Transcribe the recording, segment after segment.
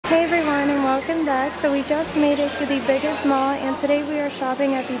welcome back. So we just made it to the biggest mall, and today we are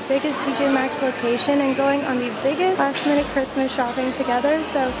shopping at the biggest TJMAXX location and going on the biggest last minute Christmas shopping together.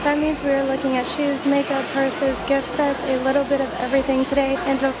 So that means we are looking at shoes, makeup, purses, gift sets, a little bit of everything today.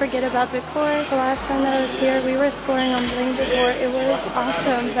 And don't forget about decor. The last time that I was here, we were scoring on bling decor. It was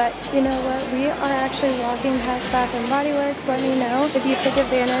awesome, but you know what? We are actually walking past Bath & Body Works. Let me know if you took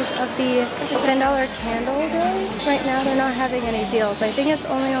advantage of the $10 candle day. Right now they're not having any deals. I think it's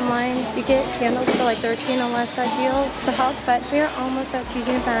only online. You get candles for like $13 unless that deal stops, but we are almost at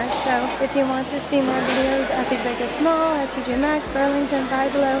TJMAXX. So if you want to see more videos at the biggest mall, at TJMAXX, Burlington,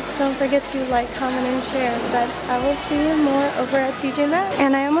 Five Below, don't forget to like, comment, and share. But I will see you more over at TJMAXX.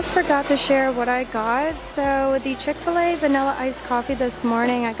 And I almost forgot to share what I got. So the Chick-fil-A vanilla iced coffee this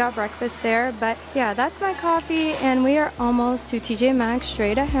morning, I got breakfast there. But yeah, that's my coffee, and we are almost to TJMAXX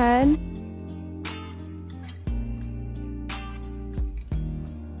straight ahead.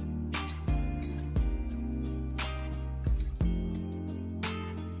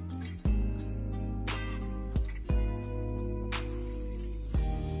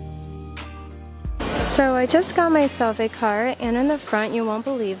 So I just got myself a cart, and in the front, you won't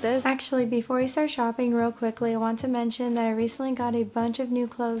believe this. Actually, before we start shopping real quickly, I want to mention that I recently got a bunch of new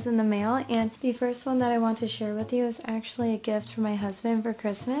clothes in the mail, and the first one that I want to share with you is actually a gift for my husband for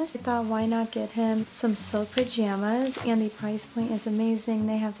Christmas. I thought, why not get him some silk pajamas, and the price point is amazing.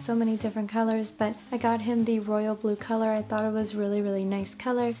 They have so many different colors, but I got him the royal blue color. I thought it was really nice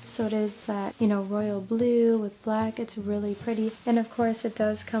color. So it is that, you know, royal blue with black. It's really pretty, and of course it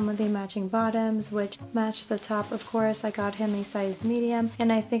does come with the matching bottoms, which match the top. Of course, I got him a size medium,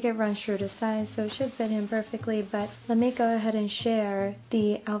 and I think it runs true to size, so it should fit him perfectly. But let me go ahead and share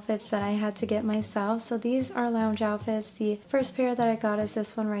the outfits that I had to get myself. So these are lounge outfits. The first pair that I got is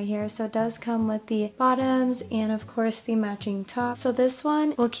this one right here. So it does come with the bottoms and of course the matching top. So this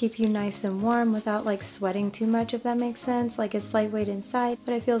one will keep you nice and warm without like sweating too much, if that makes sense. Like, it's lightweight inside,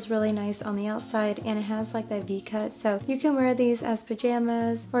 but it feels really nice on the outside, and it has like that V-cut, so you can wear these as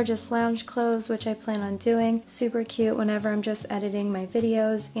pajamas or just lounge clothes, which I plan on doing. Super cute whenever I'm just editing my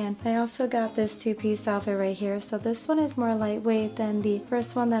videos. And I also got this two-piece outfit right here. So this one is more lightweight than the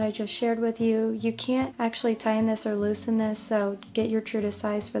first one that I just shared with you. You can't actually tighten this or loosen this, so get your true to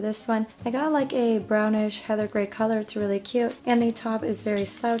size for this one. I got like a brownish heather gray color. It's really cute, and the top is very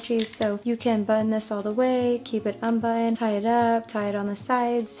slouchy, so you can button this all the way, keep it unbuttoned, tie it up, tie it on the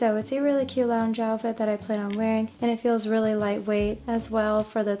sides. So it's a really cute lounge outfit that I plan on wearing, and it feels really lightweight as well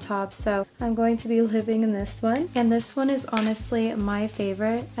for the top. So I'm going to be living in this one, and this one is honestly my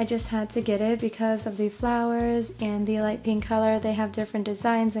favorite. I just had to get it because of the flowers and the light pink color. They have different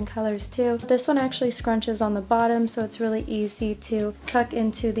designs and colors too. This one actually scrunches on the bottom, so it's really easy to tuck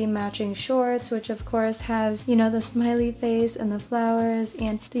into the matching shorts, which of course has, you know, the smiley face and the flowers.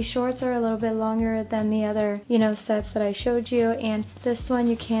 And the shorts are a little bit longer than the other, you know, sets that I showed you, and this one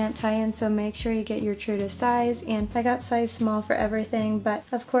you can't tie in, so make sure you get your true to size. And I got size small for everything, but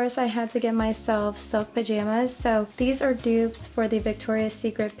of course I had to get myself silk pajamas. So these are dupes for the Victoria's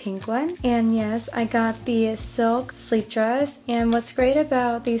Secret pink one, and yes, I got the silk sleep dress. And what's great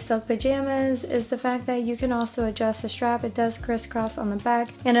about these silk pajamas is the fact that you can also adjust the strap. It does crisscross on the back,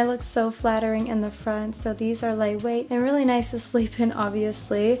 and it looks so flattering in the front. So these are lightweight and really nice to sleep in,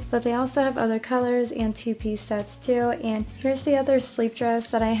 obviously, but they also have other colors and two-piece sets too. And here's the other sleep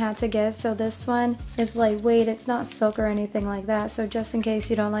dress that I had to get. So this one is lightweight. It's not silk or anything like that, so just in case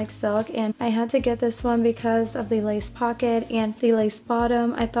you don't like silk. And I had to get this one because of the lace pocket and the lace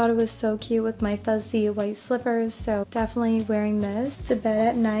bottom. I thought it was so cute with my fuzzy white slippers, so definitely wearing this to bed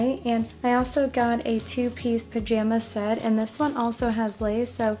at night. And I also got a two-piece pajama set, and this one also has lace.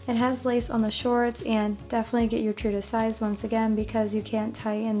 So it has lace on the shorts, and definitely get your true to size once again, because you can't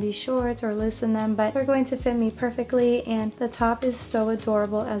tie in these shorts or loosen them, but they're going to fit me perfectly. And the top is so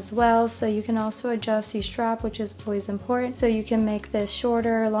adorable as well, so you can also adjust the strap, which is always important, so you can make this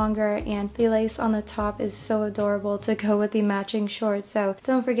shorter, longer. And the lace on the top is so adorable to go with the matching shorts. So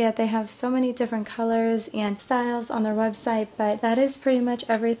don't forget, they have so many different colors and styles on their website. But that is pretty much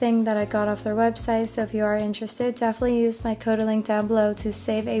everything that I got off their website, so if you are interested, definitely use my code link down below to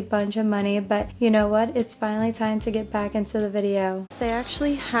save a bunch of money. But you know what, it's finally time to get back into the video. They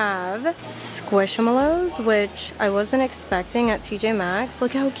actually have Squishmallows, which I wasn't expecting at TJMAXX.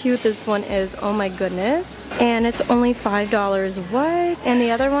 Look how cute this one is, oh my goodness. And it's only $5. What? And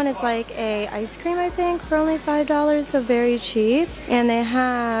the other one is like a ice cream, I think, for only $5, so very cheap. And they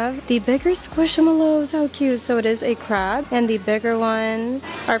have the bigger Squishmallows. How cute. So it is a crab, and the bigger ones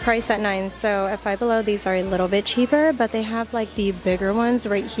are priced at $9. So at Five Below, these are a little bit cheaper, but they have like the bigger ones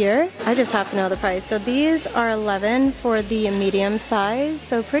right here. I just have to know the price. So these are $11 for the medium size.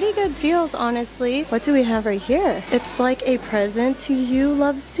 So pretty good deals, honestly. What do we have right here? It's like a present to you,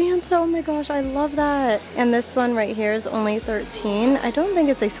 love Santa. Oh my gosh, I love that. And this one right here is only $13. I don't think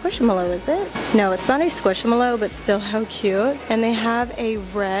it's a Squishmallow, is it? No, it's not a Squishmallow, but still, how cute. And they have a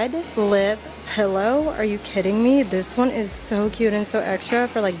red lip pillow. Are you kidding me? This one is so cute and so extra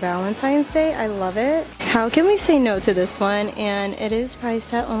for like Valentine's Day. I love it. How can we say no to this one? And it is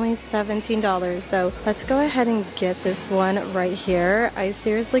priced at only $17. So let's go ahead and get this one right here. I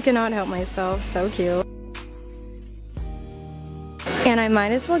seriously cannot help myself. So cute. And I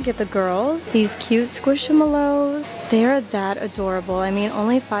might as well get the girls these cute Squishmallows. They are that adorable. I mean,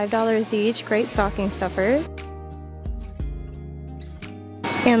 only $5 each. Great stocking stuffers.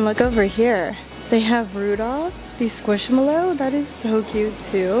 And look over here. They have Rudolph, the Squishmallow. That is so cute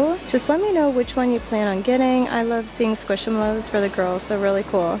too. Just let me know which one you plan on getting. I love seeing Squishmallows for the girls, so really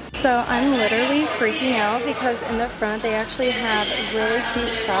cool. So I'm literally freaking out because in the front they actually have really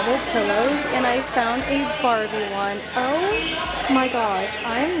cute travel pillows, and I found a Barbie one. Oh my gosh,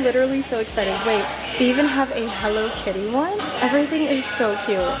 I'm literally so excited. Wait, they even have a Hello Kitty one. Everything is so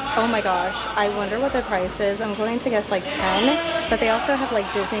cute. Oh my gosh, I wonder what the price is. I'm going to guess like 10, but they also have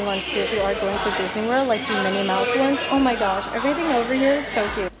like Disney ones too if you are going to Disney World, like the Minnie Mouse ones. Oh my gosh, everything over here is so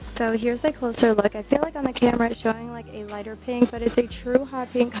cute. So here's a closer look. I feel like on the camera it's showing like a lighter pink, but it's a true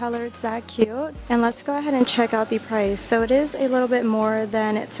hot pink color. It's that cute. And let's go ahead and check out the price. So it is a little bit more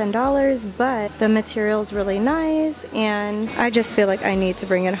than $10, but the material is really nice, and I just feel like I need to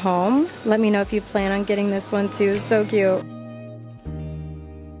bring it home. Let me know if you plan on getting this one too. So cute.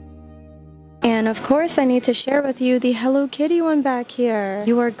 And of course, I need to share with you the Hello Kitty one back here.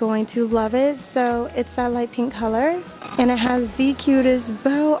 You are going to love it. So it's that light pink color, and it has the cutest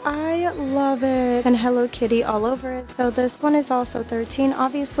bow. I love it. And Hello Kitty all over it. So this one is also $13.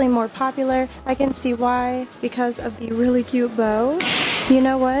 Obviously more popular. I can see why, because of the really cute bow. You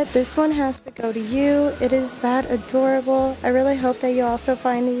know what? This one has to go to you. It is that adorable. I really hope that you also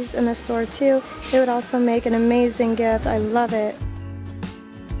find these in the store too. It would also make an amazing gift. I love it.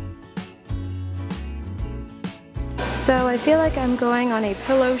 So I feel like I'm going on a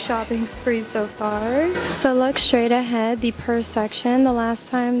pillow shopping spree so far. So look straight ahead, the purse section. The last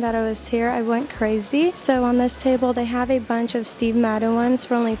time that I was here, I went crazy. So on this table, they have a bunch of Steve Madden ones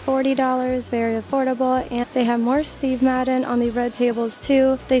for only $40, very affordable. And they have more Steve Madden on the red tables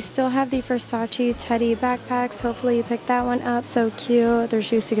too. They still have the Versace Teddy backpacks. Hopefully you picked that one up. So cute. There's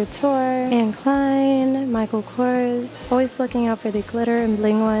Juicy Couture, Anne Klein, Michael Kors. Always looking out for the glitter and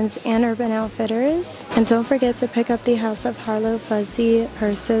bling ones, and Urban Outfitters. And don't forget to pick up the House of Harlow Fuzzy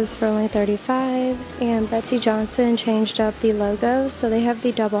purses for only $35. And Betsy Johnson changed up the logo, so they have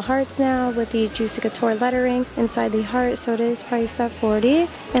the double hearts now with the Juicy Couture lettering inside the heart, so it is priced at $40.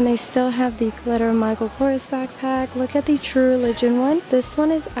 And they still have the glitter Michael Kors backpack. Look at the True Religion one. This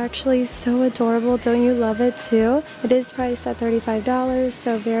one is actually so adorable. Don't you love it too? It is priced at $35,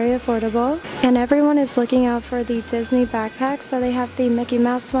 so very affordable. And everyone is looking out for the Disney backpack, so they have the Mickey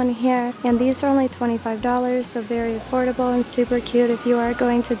Mouse one here, and these are only $25, so very affordable and super cute if you are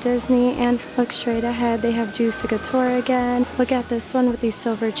going to Disney. And look straight ahead, they have Juicy Couture again. Look at this one with the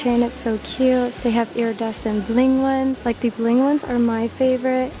silver chain, it's so cute. They have iridescent bling one. Like, the bling ones are my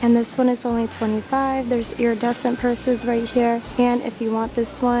favorite, and this one is only $25. There's iridescent purses right here, and if you want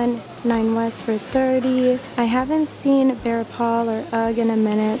this one, 9 West for $30. I haven't seen Bear Paw or UGG in a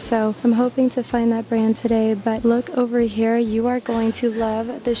minute, so I'm hoping to find that brand today. But look over here, you are going to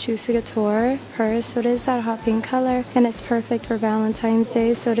love the Juicy Couture purse. So it is that hot pink color, and it's perfect for Valentine's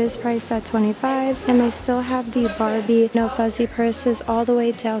Day, so it is priced at $25. And they still have the Barbie No Fuzzy purses all the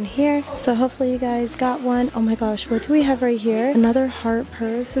way down here, so hopefully you guys got one. Oh my gosh, what do we have right here? Another heart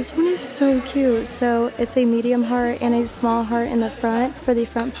purse. This one is so cute. So it's a medium heart and a small heart in the front for the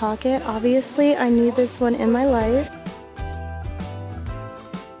front pocket. Obviously, I need this one in my life.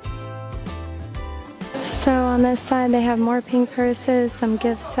 So on this side, they have more pink purses, some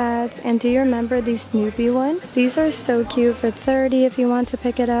gift sets, and do you remember the Snoopy one? These are so cute for $30 if you want to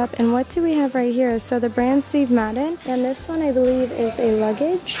pick it up. And what do we have right here? So the brand Steve Madden, and this one I believe is a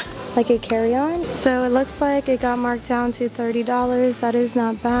luggage, like a carry-on. So it looks like it got marked down to $30. That is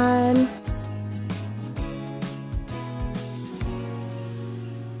not bad.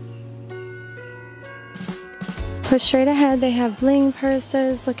 But straight ahead, they have bling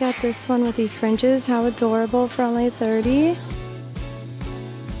purses. Look at this one with the fringes. How adorable for only $30.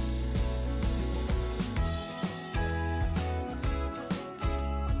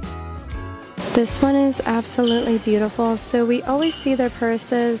 This one is absolutely beautiful. So we always see their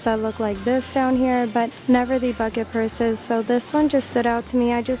purses that look like this down here, but never the bucket purses. So this one just stood out to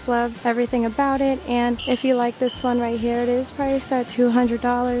me. I just love everything about it. And if you like this one right here, it is priced at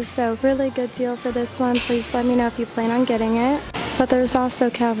 $200. So really good deal for this one. Please let me know if you plan on getting it. But there's also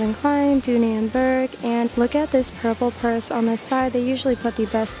Calvin Klein, Dooney & Burke, and look at this purple purse on the side. They usually put the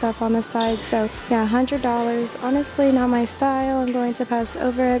best stuff on the side, so yeah, $100. Honestly, not my style. I'm going to pass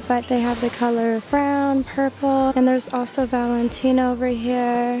over it, but they have the color brown, purple, and there's also Valentino over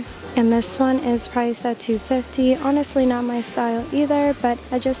here. And this one is priced at $250. Honestly, not my style either, but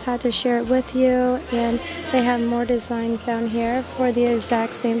I just had to share it with you. And they have more designs down here for the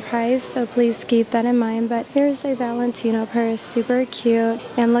exact same price, so please keep that in mind. But here's a Valentino purse, super cute.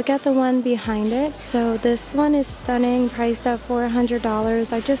 And look at the one behind it. So this one is stunning, priced at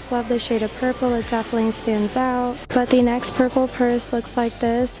 $400. I just love the shade of purple. It definitely stands out. But the next purple purse looks like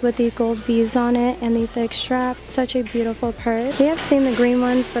this with the gold beads on it and the thick strap. Such a beautiful purse. We have seen the green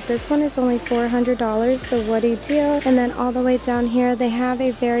ones, but this one is only $400, so what a deal. And then all the way down here they have a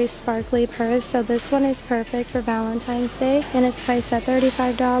very sparkly purse, so this one is perfect for Valentine's Day, and it's priced at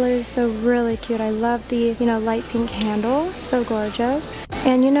 $35, so really cute. I love the light pink handle, so gorgeous.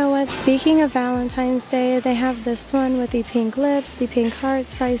 And you know what, speaking of Valentine's Day, they have this one with the pink lips, the pink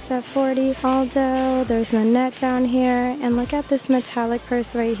hearts, priced at $40. Aldo, there's Nanette down here, and look at this metallic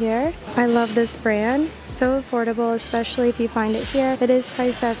purse right here. I love this brand, so affordable, especially if you find it here. It is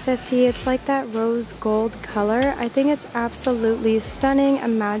priced at $50. It's like that rose gold color. I think it's absolutely stunning.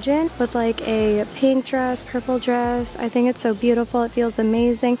 Imagine with like a pink dress, purple dress. I think it's so beautiful. It feels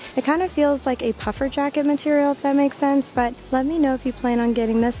amazing. It kind of feels like a puffer jacket material, if that makes sense, but let me know if you plan on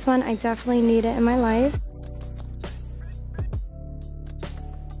getting this one. I definitely need it in my life.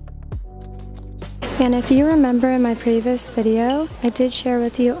 And if you remember in my previous video, I did share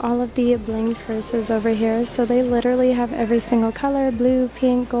with you all of the bling purses over here. So they literally have every single color, blue,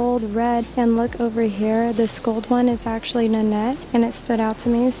 pink, gold, red. And look over here, this gold one is actually Nanette, and it stood out to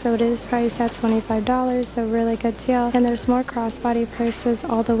me. So it is priced at $25, so really good deal. And there's more crossbody purses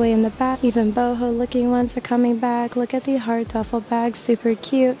all the way in the back. Even boho looking ones are coming back. Look at the heart duffel bag, super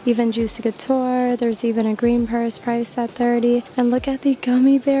cute. Even Juicy Couture. There's even a green purse priced at $30. And look at the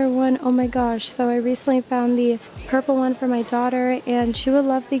gummy bear one. Oh my gosh, so I recently found the purple one for my daughter, and she would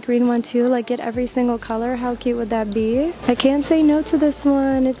love the green one too. Like, get every single color. How cute would that be? I can't say no to this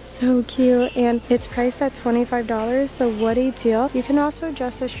one. It's so cute, and it's priced at $25, so what a deal. You can also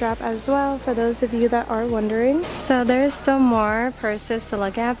adjust the strap as well for those of you that are wondering. So there's still more purses to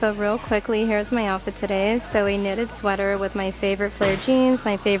look at, but real quickly, here's my outfit today. So a knitted sweater with my favorite flare jeans,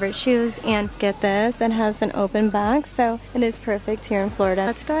 my favorite shoes, and get this, it has an open back, so it is perfect here in Florida.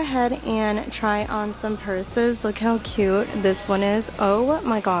 Let's go ahead and try on some purses. Look how cute this one is. Oh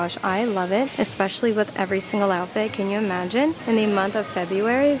my gosh, I love it, especially with every single outfit. Can you imagine? In the month of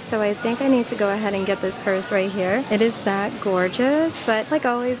February, so I think I need to go ahead and get this purse right here. It is that gorgeous, but like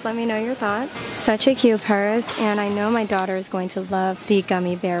always, let me know your thoughts. Such a cute purse, and I know my daughter is going to love the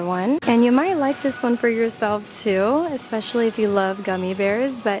gummy bear one, and you might like this one for yourself too, especially if you love gummy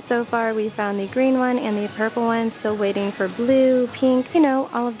bears. But so far we found the green one and the purple one, still waiting for blue, pink,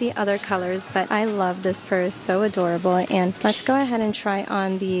 all of the other colors, but I love this purse, so adorable. And let's go ahead and try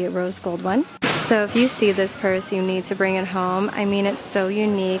on the rose gold one. So if you see this purse, you need to bring it home. I mean, it's so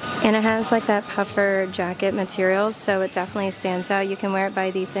unique, and it has like that puffer jacket material, so it definitely stands out. You can wear it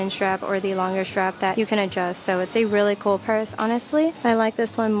by the thin strap or the longer strap that you can adjust, so it's a really cool purse. Honestly, I like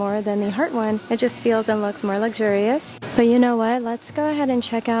this one more than the heart one. It just feels and looks more luxurious. But you know what, let's go ahead and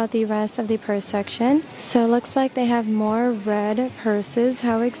check out the rest of the purse section. So it looks like they have more red purses.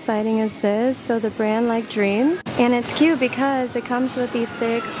 How exciting is this? So the brand Like Dreams, and it's cute because it comes with the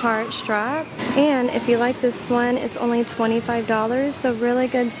thick heart strap. And if you like this one, it's only $25, so really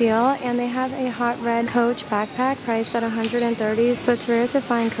good deal. And they have a hot red Coach backpack priced at $130, so it's rare to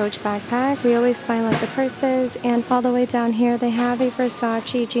find Coach backpack. We always find like the purses. And all the way down here they have a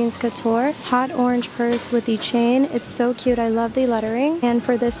Versace Jeans Couture hot orange purse with the chain. It's so cute. I love the lettering. And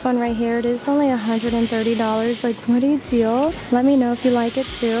for this one right here, it is only $130. Like, what a deal. Let me know if you like it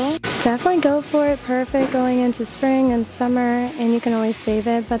too. Definitely go for it. Perfect going into spring and summer, and you can always save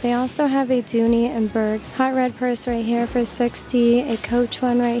it. But they also have a Dooney & Burke hot red purse right here for $60, a Coach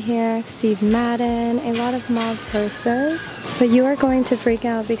one right here, Steve Madden, a lot of mauve purses. But you are going to freak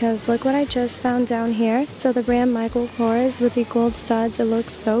out because look what I just found down here. So the brand Michael Kors with the gold studs, it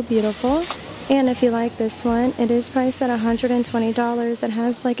looks so beautiful. And if you like this one, it is priced at $120. It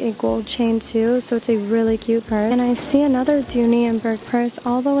has like a gold chain too, so it's a really cute purse. And I see another Dooney and Burke purse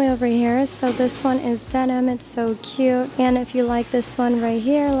all the way over here. So this one is denim. It's so cute. And if you like this one right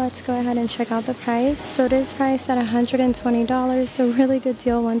here, let's go ahead and check out the price. So it is priced at $120, so really good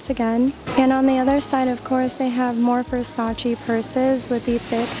deal once again. And on the other side, of course, they have more Versace purses with the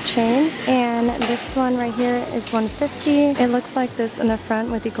thick chain. And this one right here is $150. It looks like this in the front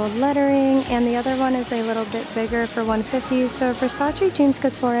with the gold lettering, and the other one is a little bit bigger for $150. So Versace Jeans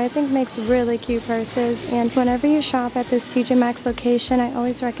Couture, I think, makes really cute purses. And whenever you shop at this TJMAXX location, I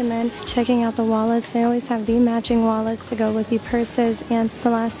always recommend checking out the wallets. They always have the matching wallets to go with the purses. And the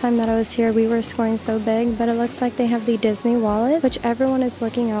last time that I was here, we were scoring so big, but it looks like they have the Disney wallet, which everyone is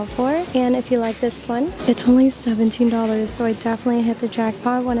looking out for. And if you like this one, it's only $17, so I definitely hit the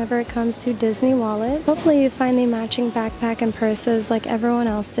jackpot whenever it comes to Disney wallet. Hopefully you find the matching backpack and purses like everyone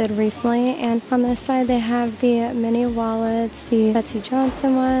else did recently. And on this side, they have the mini wallets, the Betsy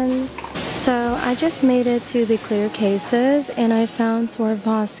Johnson ones. So I just made it to the clear cases and I found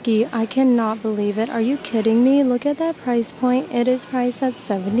Swarovski. I cannot believe it. Are you kidding me? Look at that price point. It is priced at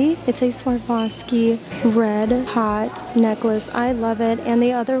 $70. It's a Swarovski red hot necklace. I love it. And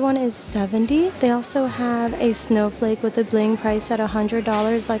the other one is $70. They also have a snowflake with a bling price at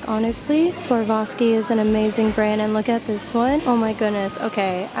 $100. Like, honestly, Swarovski is an amazing brand. And look at this one. Oh my goodness.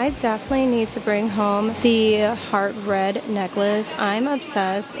 Okay, I definitely need to bring home the heart red necklace. I'm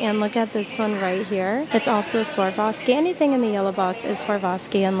obsessed. And look at this one right here. It's also Swarovski. Anything in the yellow box is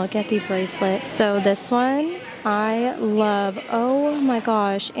Swarovski. And look at the bracelet. So this one I love. Oh my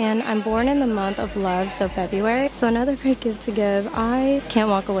gosh. And I'm born in the month of love, so February. So another great gift to give. I can't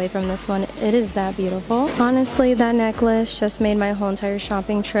walk away from this one. It is that beautiful. Honestly, that necklace just made my whole entire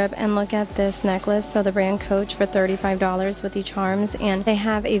shopping trip. And look at this necklace. So the brand Coach for $35 with the charms. And they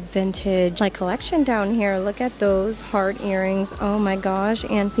have a vintage like collection down here. Look at those heart earrings. Oh my gosh.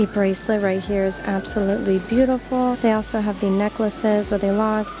 And the bracelet right here is absolutely beautiful. They also have the necklaces with the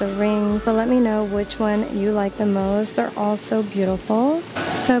locks, the rings. So let me know which one you like the most. They're all so beautiful.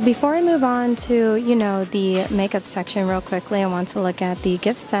 So before I move on to, you know, the makeup section real quickly, I want to look at the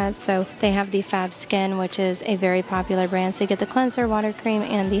gift set. So they have the Fab Skin, which is a very popular brand. So you get the cleanser, water cream,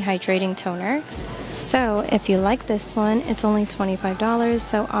 and the hydrating toner. So if you like this one, it's only $25,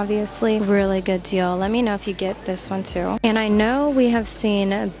 so obviously really good deal. Let me know if you get this one too. And I know we have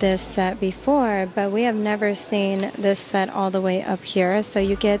seen this set before, but we have never seen this set all the way up here. So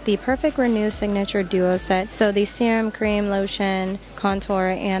you get the Perfect Renew Signature Duo set. So the serum, cream, lotion,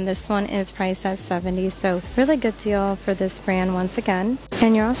 contour, and this one is priced at $70. So really good deal for this brand once again.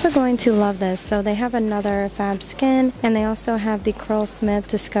 And you're also going to love this. So they have another Fab Skin, and they also have the Curlsmith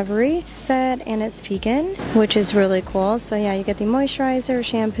Discovery set, and it's vegan, which is really cool. So yeah, you get the moisturizer,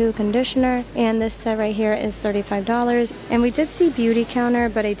 shampoo, conditioner, and this set right here is $35. And we did see Beauty Counter,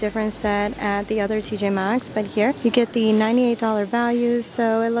 but a different set at the other TJMAXX. But here you get the $98 values.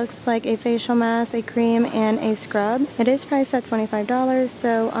 So it looks like a facial mask, a cream, and a scrub. It is priced at $25,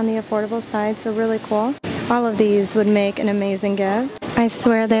 so on the affordable side, so really cool. All of these would make an amazing gift. I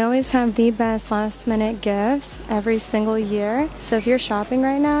swear they always have the best last minute gifts every single year. So if you're shopping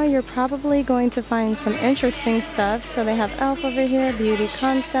right now, you're probably going to find some interesting stuff. So they have e.l.f. over here, Beauty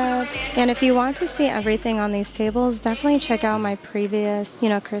Concept. And if you want to see everything on these tables, definitely check out my previous,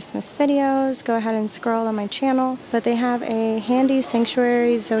 Christmas videos. Go ahead and scroll on my channel. But they have a handy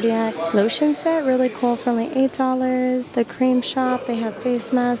Sanctuary Zodiac lotion set, really cool for only $8. The cream shop, they have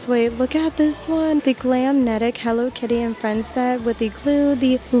face masks. Wait, look at this one. The Glamnetic Hello Kitty and Friends set with the glue,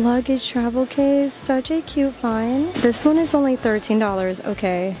 the luggage travel case. Such a cute find. This one is only $13.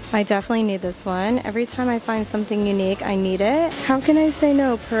 Okay, I definitely need this one. Every time I find something unique, I need it. How can I say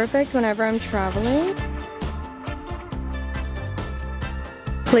no? Perfect whenever I'm traveling.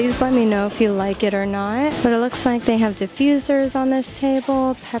 Please let me know if you like it or not. But it looks like they have diffusers on this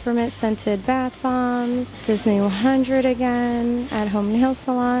table, peppermint scented bath bombs, Disney 100 again, at-home nail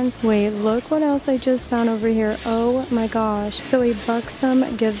salons. Wait, look what else I just found over here. Oh my gosh. So a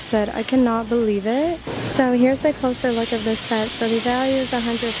buxom gift set. I cannot believe it. So here's a closer look of this set. So the value is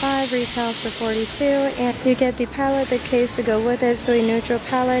 $105, retails for $42, and you get the palette, the case to go with it. So a neutral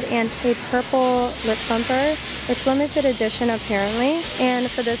palette and a purple lip bumper. It's limited edition apparently. And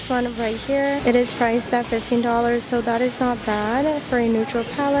for for this one right here. It is priced at $15, so that is not bad for a neutral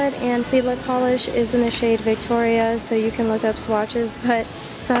palette. And the lip polish is in the shade Victoria, so you can look up swatches. But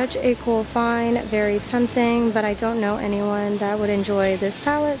such a cool find, very tempting, but I don't know anyone that would enjoy this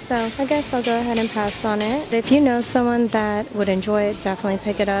palette, so I guess I'll go ahead and pass on it. If you know someone that would enjoy it, definitely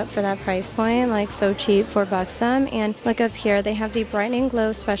pick it up for that price point, like so cheap for buxom. And look up here, they have the Brightening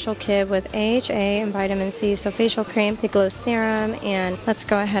Glow Special Kit with AHA and vitamin C, so facial cream, the glow serum, and let's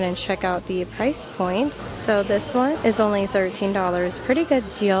go ahead and check out the price point. So this one is only $13, pretty good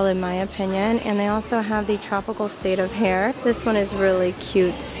deal in my opinion. And they also have the Tropical State of Hair. This one is really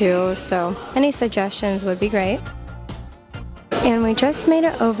cute too, so any suggestions would be great. And we just made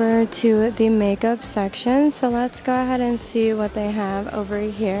it over to the makeup section, so let's go ahead and see what they have over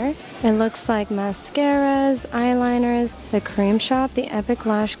here. It looks like mascaras, eyeliners, the Cream Shop, the Epic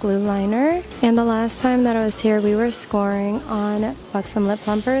Lash Glue Liner. And the last time that I was here, we were scoring on Buxom Lip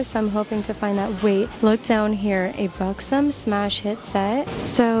Plumpers, so I'm hoping to find that. Wait, look down here, a Buxom Smash Hit Set.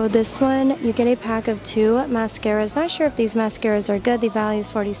 So this one, you get a pack of 2 mascaras. Not sure if these mascaras are good. The value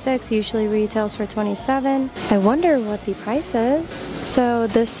is $46, usually retails for $27. I wonder what the price is. So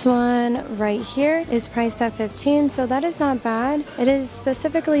this one right here is priced at $15, so that is not bad. It is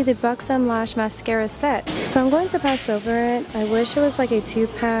specifically the Buxom Lash Mascara Set, so I'm going to pass over it. I wish it was like a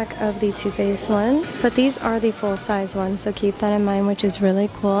 2-pack of the Too Faced one, but these are the full-size ones, so keep that in mind, which is really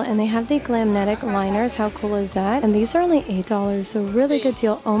cool. And they have the Glamnetic liners. How cool is that? And these are only $8, so really good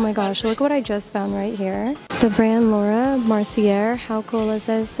deal. Oh my gosh, look what I just found right here. The brand Laura Mercier. How cool is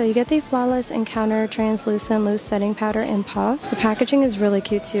this? So you get the Flawless Encounter Translucent Loose Setting Powder in Puff. The packaging is really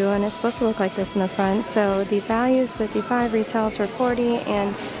cute too, and it's supposed to look like this in the front. So the value is $55, retails for $40,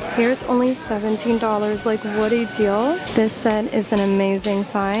 and here it's only $17. Like, what a deal. This set is an amazing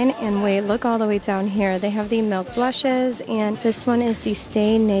find. And wait, look all the way down here. They have the Milk Blushes, and this one is the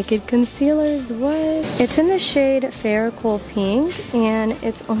Stay Naked Concealers. What? It's in the shade Fair Cool Pink, and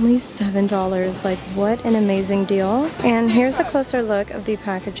it's only $7. Like, what an amazing deal. And here's a closer look of the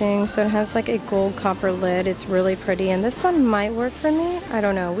packaging. So it has like a gold copper lid. It's really pretty, and this one might work for me. I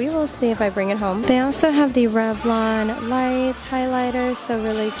don't know. We will see if I bring it home. They also have the Revlon Lights highlighter, so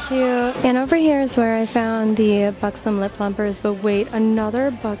really cute. And over here is where I found the Buxom Lip Plumpers, but wait,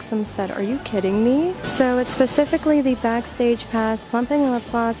 another Buxom set. Are you kidding me? So it's specifically the Backstage Pass Plumping Lip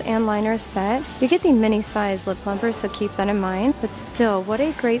Gloss and Liner set. You get the mini size lip plumper, so keep that in mind. But still, what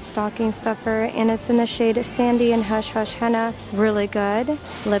a great stocking stuffer, and it's in the shade Sandy and Hush Hush Henna. Really good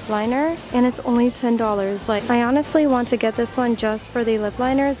lip liner, and it's only $10. Like, I honestly want to get this one just for the lip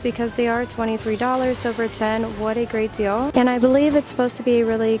liners because they are $23 over $10. What a great deal. And I believe it's supposed to be a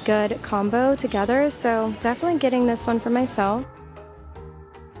really good combo together, so definitely getting this one for myself.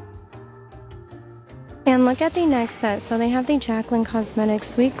 And look at the next set. So they have the Jaclyn Cosmetics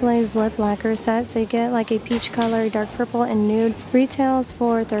Sweet Glaze Lip Lacquer set. So you get like a peach color, dark purple, and nude. Retails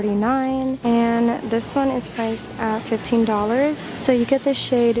for $39. And this one is priced at $15. So you get the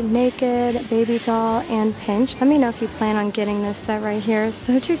shade Naked, Baby Doll, and Pinch. Let me know if you plan on getting this set right here.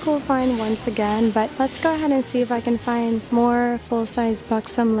 Such a cool find once again. But let's go ahead and see if I can find more full-size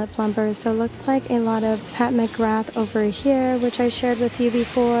Buxom lip plumpers. So it looks like a lot of Pat McGrath over here, which I shared with you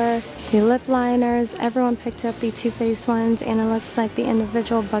before. The lip liners. Everyone picked up the Too Faced ones, and it looks like the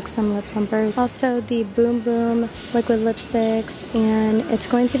individual Buxom lip plumpers. Also the Boom Boom liquid lipsticks, and it's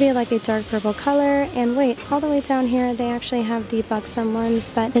going to be like a dark purple color. And wait, all the way down here they actually have the Buxom ones,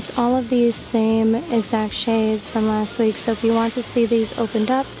 but it's all of these same exact shades from last week. So if you want to see these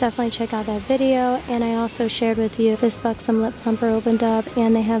opened up, definitely check out that video. And I also shared with you this Buxom lip plumper opened up,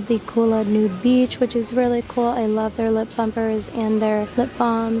 and they have the Kula Nude Beach, which is really cool. I love their lip plumpers and their lip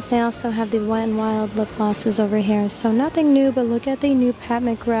balms. They also have the Wet n Wild lip glosses over here. So nothing new, but look at the new Pat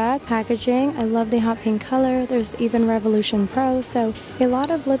McGrath packaging. I love the hot pink color. There's even Revolution Pro, so a lot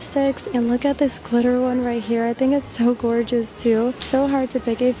of lipsticks. And look at this glitter one right here. I think it's so gorgeous too. So hard to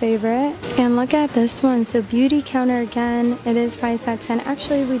pick a favorite. And look at this one. So Beauty Counter again. It is priced at $10.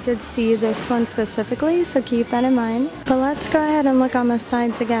 Actually, we did see this one specifically, so keep that in mind. But let's go ahead and look on the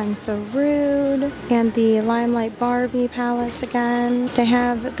sides again. So Rude and the Limelight Barbie palettes again. They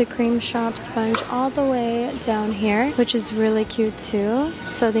have the Cream Shop sponge all the way down here, which is really cute too.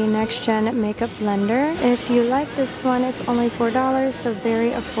 So the Next Gen Makeup Blender. If you like this one, it's only $4, so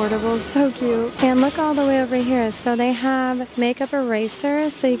very affordable. So cute. And look all the way over here. So they have makeup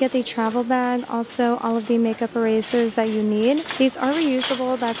erasers. So you get the travel bag, also all of the makeup erasers that you need. These are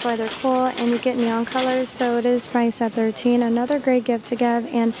reusable, that's why they're cool. And you get neon colors, so it is priced at $13. Another great gift to give.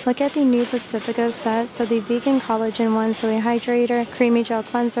 And look at the new Pacifica set. So the vegan collagen one, so a hydrator, creamy gel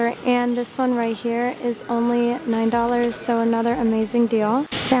cleanser, and this one right here here is only $9, so another amazing deal.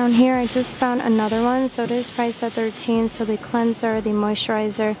 Down here I just found another one, so it is priced at $13, so the cleanser, the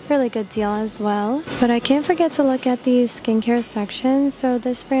moisturizer, really good deal as well. But I can't forget to look at the skincare section. So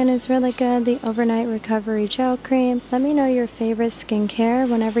this brand is really good, the Overnight Recovery Gel Cream. Let me know your favorite skincare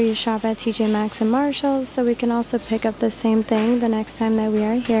whenever you shop at TJMAXX and Marshalls, so we can also pick up the same thing the next time that we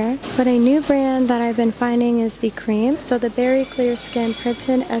are here. But a new brand that I've been finding is the cream. So the Berry Clear Skin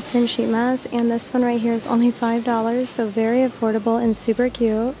Printed Essence Sheet Mask, and this one right here is only $5, so very affordable and super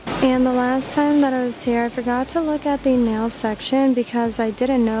cute. And the last time that I was here, I forgot to look at the nail section because I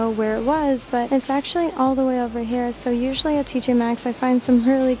didn't know where it was, but it's actually all the way over here. So usually at TJMAXX I find some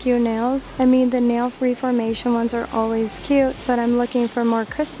really cute nails. I mean, the nail reformation ones are always cute, but I'm looking for more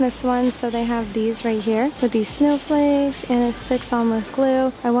Christmas ones, so they have these right here with these snowflakes, and it sticks on with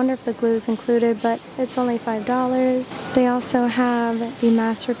glue. I wonder if the glue is included, but it's only $5. They also have the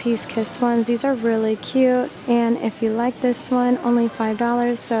Masterpiece Kiss ones. These are really cute, and if you like this one, only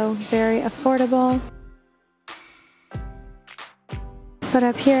 $5, so very affordable. But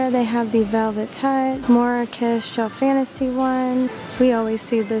up here they have the Velvet Touch, more Kiss Gel Fantasy one. We always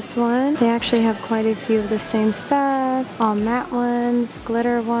see this one. They actually have quite a few of the same stuff. All matte ones,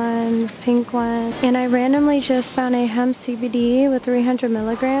 glitter ones, pink ones. And I randomly just found a hemp CBD with 300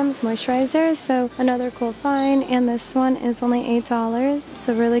 milligrams moisturizer, so another cool find. And this one is only $8,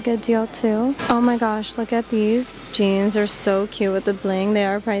 so really good deal too. Oh my gosh, look at these. Jeans are so cute with the bling. They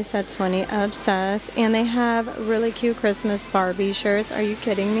are priced at $20, obsessed. And they have really cute Christmas Barbie shirts. Are you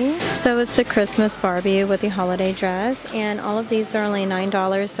kidding me? So it's the Christmas Barbie with the holiday dress, and all of these are only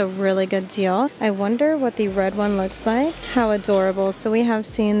 $9, so really good deal. I wonder what the red one looks like. How adorable. So we have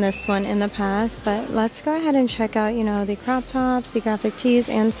seen this one in the past, but let's go ahead and check out, you know, the crop tops, the graphic tees,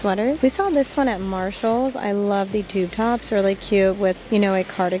 and sweaters. We saw this one at Marshalls. I love the tube tops, really cute with, you know, a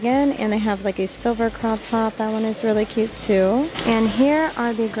cardigan, and they have like a silver crop top. That one is really cute too. And here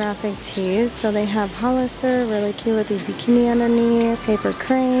are the graphic tees. So they have Hollister, really cute with the bikini underneath, paper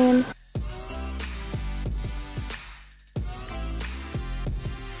crane.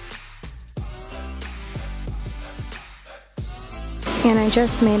 And I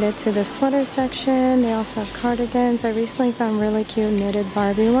just made it to the sweater section. They also have cardigans. I recently found really cute knitted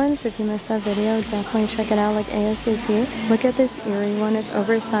Barbie ones. If you missed that video, definitely check it out like ASAP. Look at this earring one. It's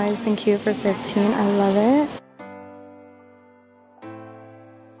oversized and cute for $15. I love it.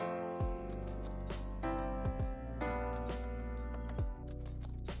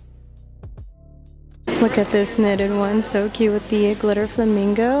 Look at this knitted one, so cute with the glitter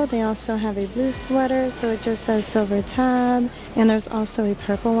flamingo. They also have a blue sweater, so it just says silver tab. And there's also a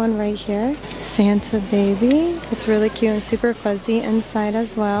purple one right here, Santa baby. It's really cute and super fuzzy inside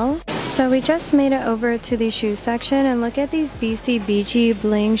as well. So we just made it over to the shoe section, and look at these BCBG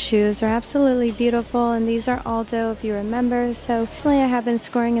bling shoes. They're absolutely beautiful, and these are Aldo if you remember. So recently I have been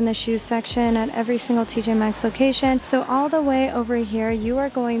scoring in the shoe section at every single TJMAXX location. So all the way over here, you are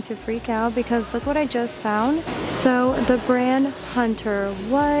going to freak out because look what I just found. So the brand Hunter,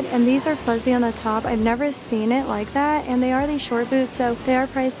 what? And these are fuzzy on the top. I've never seen it like that, and they are these short boots, so they are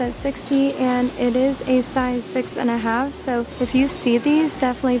priced at $60, and it is a size 6.5. So if you see these,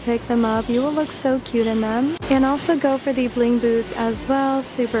 definitely pick them up. You will look so cute in them. And also go for the bling boots as well,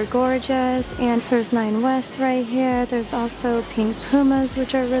 super gorgeous. And there's 9 West right here. There's also pink Pumas,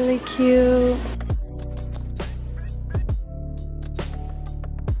 which are really cute.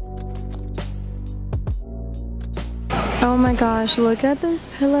 Oh my gosh, look at this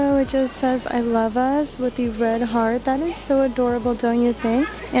pillow. It just says I love us with the red heart. That is so adorable, don't you think?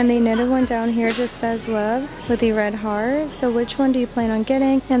 And the knitted one down here just says love with the red heart. So which one do you plan on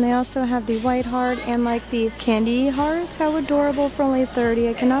getting? And they also have the white heart and like the candy hearts. How adorable for only $30.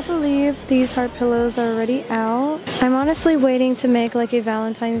 I cannot believe these heart pillows are already out. I'm honestly waiting to make like a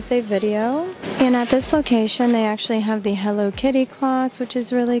Valentine's Day video. And at this location, they actually have the Hello Kitty clocks, which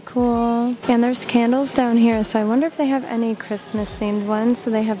is really cool. And there's candles down here, so I wonder if they have any Christmas themed ones. So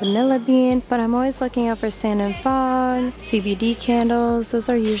they have vanilla bean, but I'm always looking out for sand and fog, CBD candles. Those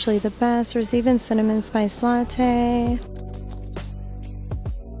are usually the best. There's even cinnamon spice latte.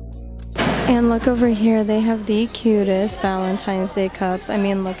 And look over here, they have the cutest Valentine's Day cups. I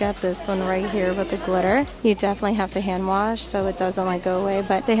mean, look at this one right here with the glitter. You definitely have to hand wash so it doesn't like go away,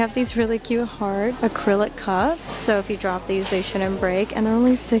 but they have these really cute heart acrylic cups. So if you drop these, they shouldn't break, and they're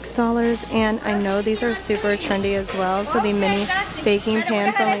only $6. And I know these are super trendy as well. So the mini baking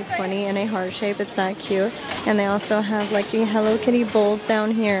pan for only 20 in a heart shape. It's that cute. And they also have like the Hello Kitty bowls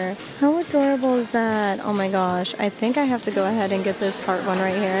down here. How adorable is that? Oh my gosh. I think I have to go ahead and get this heart one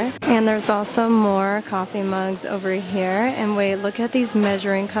right here. And there's also more coffee mugs over here. And wait, look at these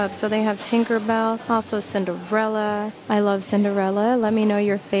measuring cups. So they have Tinkerbell, also Cinderella. I love Cinderella. Let me know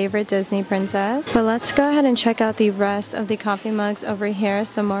your favorite Disney princess. But let's go ahead and check out the rest of the coffee mugs over here.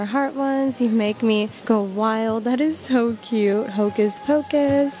 Some more heart ones. You make me go wild. That is so cute. Hocus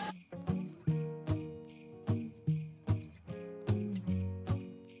Pocus.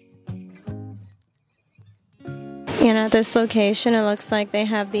 And at this location, it looks like they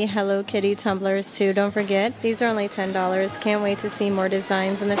have the Hello Kitty tumblers too. Don't forget, these are only $10. Can't wait to see more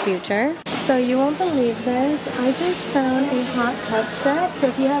designs in the future. So you won't believe this, I just found a hot cup set. So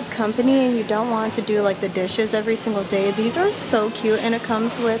if you have company and you don't want to do like the dishes every single day, these are so cute. And it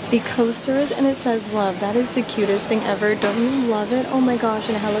comes with the coasters and it says love. That is the cutest thing ever. Don't you love it? Oh my gosh,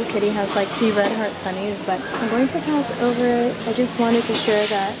 and Hello Kitty has like the red heart sunnies, but I'm going to pass over it. I just wanted to share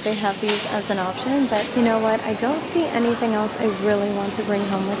that they have these as an option, but you know what? I don't see anything else I really want to bring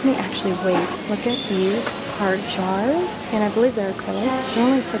home with me. Actually, wait, look at these art jars, and I believe they're acrylic. They're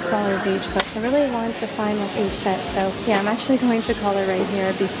only $6 each, but I really wanted to find like a set. So yeah, I'm actually going to call it right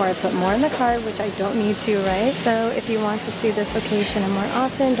here before I put more in the cart, which I don't need to, right? So if you want to see this location more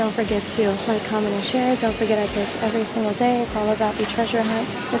often, don't forget to like, comment, and share. Don't forget I post every single day. It's all about the treasure hunt,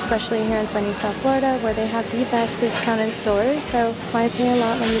 especially here in sunny South Florida, where they have the best discounted stores. So why pay a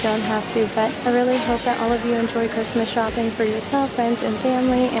lot when you don't have to? But I really hope that all of you enjoy Christmas shopping for yourself, friends, and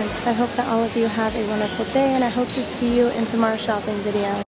family, and I hope that all of you have a wonderful day, and I hope to see you in tomorrow's shopping video.